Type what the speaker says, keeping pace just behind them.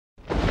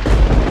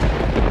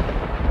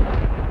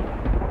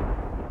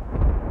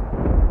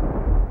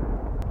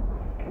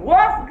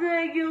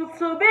morning,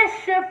 YouTube.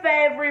 It's your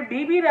favorite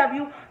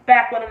BBW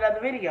back with another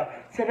video.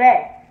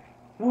 Today,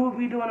 we will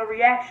be doing a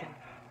reaction.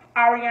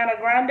 Ariana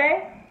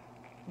Grande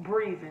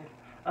Breathin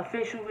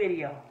official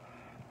video.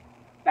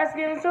 Let's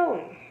get into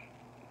it.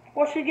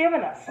 What's she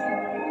giving us?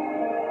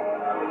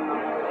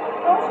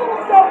 Oh, she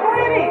looks so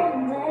pretty.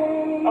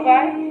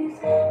 Okay.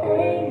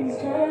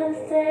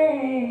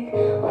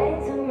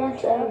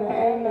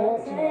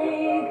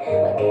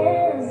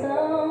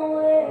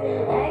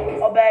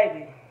 Oh,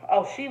 baby.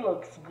 Oh, she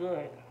looks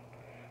good.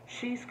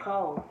 She's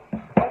cold.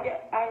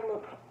 I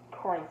look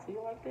crazy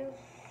like this.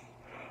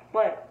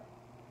 But,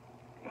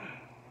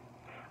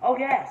 oh,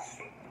 yes.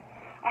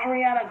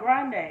 Ariana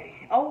Grande.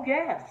 Oh,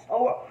 yes.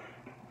 Oh,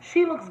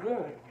 she looks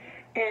good.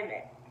 And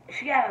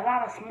she got a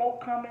lot of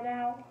smoke coming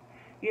out.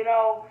 You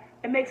know,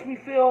 it makes me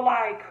feel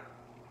like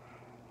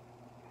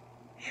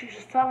she's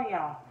just telling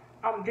y'all,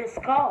 I'm this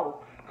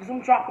cold. Because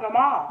I'm dropping them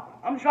all.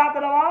 I'm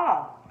dropping them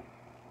all.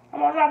 I'm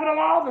going to drop them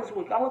all this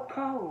week. I look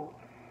cold.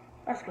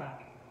 Let's go.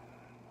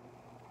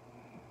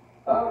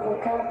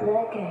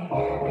 Overcomplicate.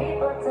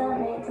 People tell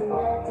me to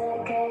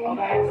medicate.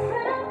 Okay.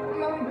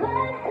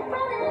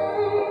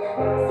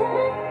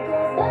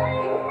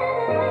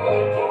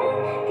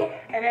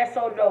 And that's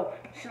so dope.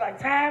 She's like,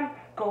 time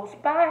goes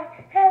by.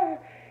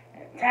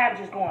 Time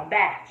just going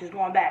back. Just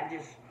going back.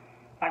 Just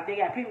like they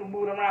got people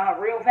moving around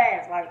her real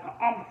fast. Like,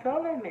 I'm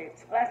feeling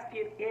it. Let's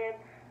get in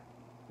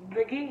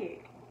the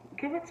gig.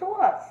 Give it to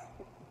us.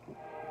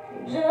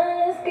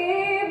 Just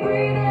keep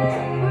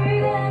breathing,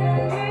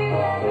 breathing,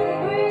 breathing,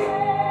 breathing.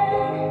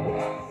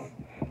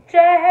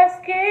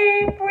 Just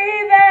keep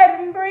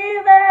breathing,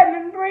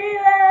 breathing,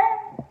 breathing.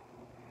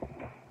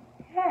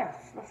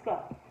 Yes, let's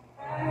go.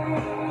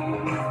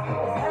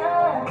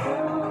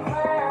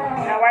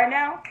 Now, right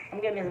now, I'm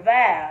getting this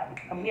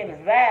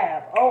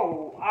vibe.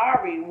 Oh,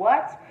 Ari,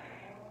 what?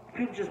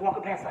 People just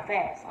walking past her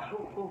fast. Like,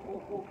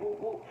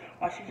 ooh.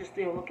 While she just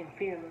still looking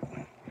fearless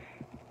and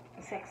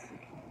sexy.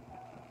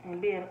 And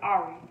being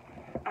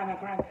Ariana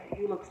Grande,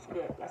 you look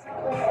good. Let's go.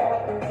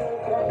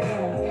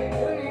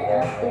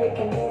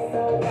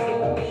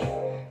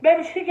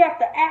 Baby, she got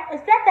the album.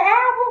 Is that the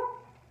album?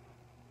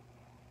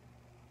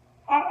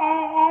 I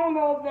don't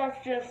know if that's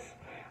just,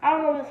 I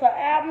don't know if it's an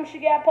album she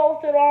got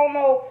posted. I don't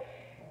know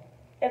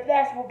if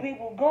that's what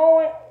people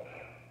going.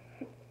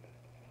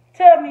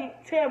 Tell me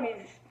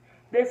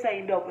this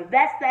ain't dope. If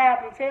that's the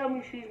album, tell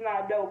me she's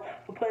not dope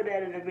for putting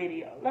that in the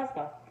video. Let's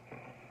go.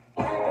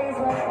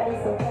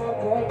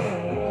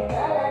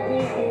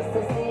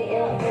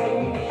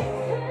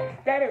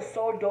 That is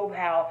so dope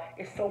how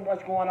it's so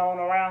much going on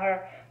around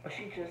her, but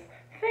she just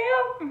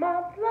feel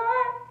my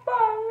blood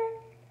boiling.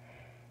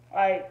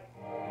 Like,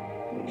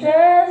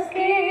 just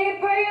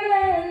keep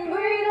breathing,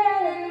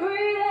 breathing, and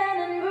breathing,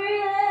 and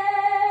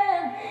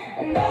breathing.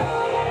 And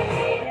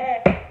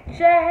yeah,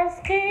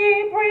 just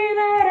keep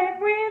breathing and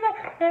breathing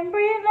and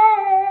breathing.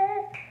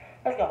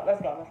 Let's go.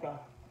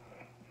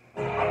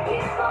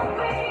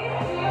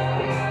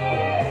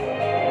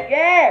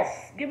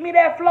 Yes, give me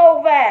that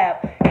flow vibe.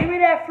 Give me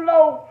that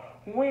flow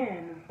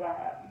wind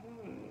vibe.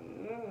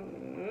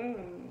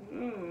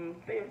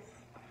 Fierce.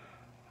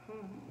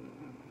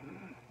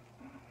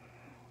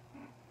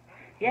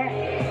 Yes.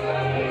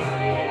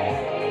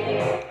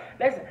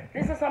 Listen,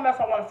 this is something else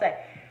I want to say.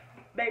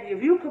 Baby,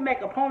 if you could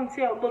make a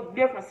ponytail look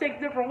different, 6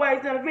 different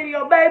ways in a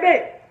video,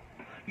 baby,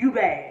 you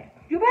bad.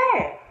 You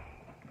bad.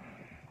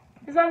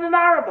 It's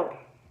undeniable.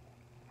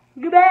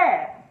 You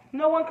bad.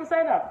 No one can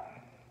say that.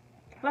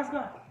 Let's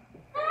go.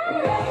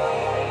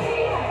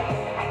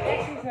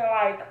 She's in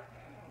like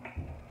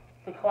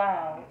the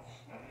clouds.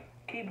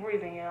 Keep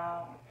breathing,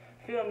 y'all.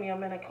 Feel me,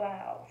 I'm in the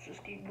clouds.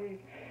 Just keep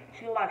breathing.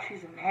 She look like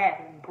she's in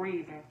heaven,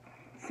 breathing.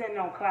 Sitting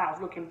on clouds,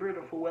 looking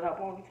beautiful with her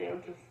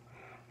ponytail just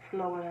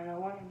flowing in the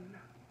wind.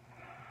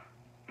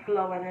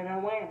 Flowing in the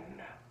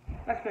wind.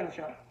 Let's finish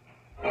up.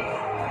 You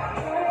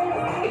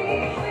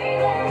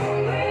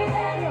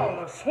know,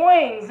 the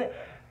swings.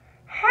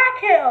 How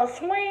can a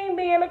swing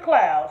be in the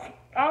clouds?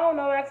 I don't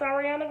know, that's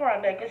Ariana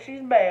Grande, because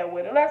she's bad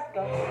with it. Let's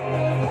go.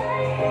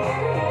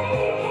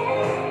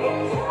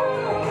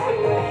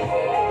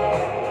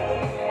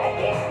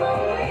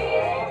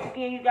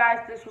 Again, you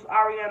guys, this was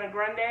Ariana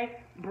Grande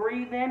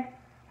Breathin.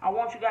 I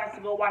want you guys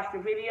to go watch the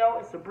video.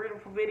 It's a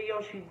beautiful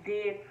video. She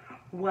did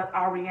what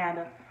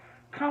Ariana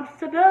comes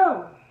to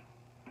do.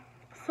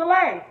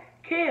 Slay,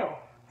 kill,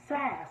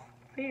 sass,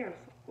 fierce,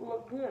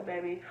 look good,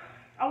 baby.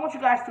 I want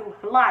you guys to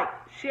like,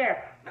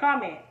 share,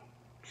 comment,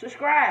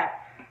 subscribe.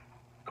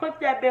 Click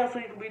that bell so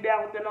you can be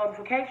down with the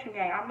notification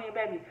gang. I mean,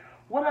 baby,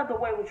 what other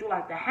way would you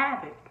like to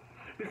have it?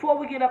 Before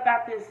we get up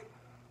at this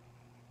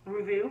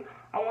review,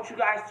 I want you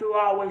guys to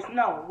always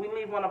know we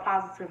leave on a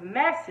positive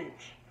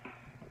message.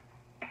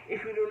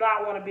 If you do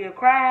not want to be a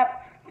crab,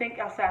 think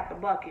outside the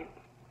bucket.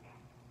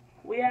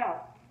 We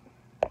out.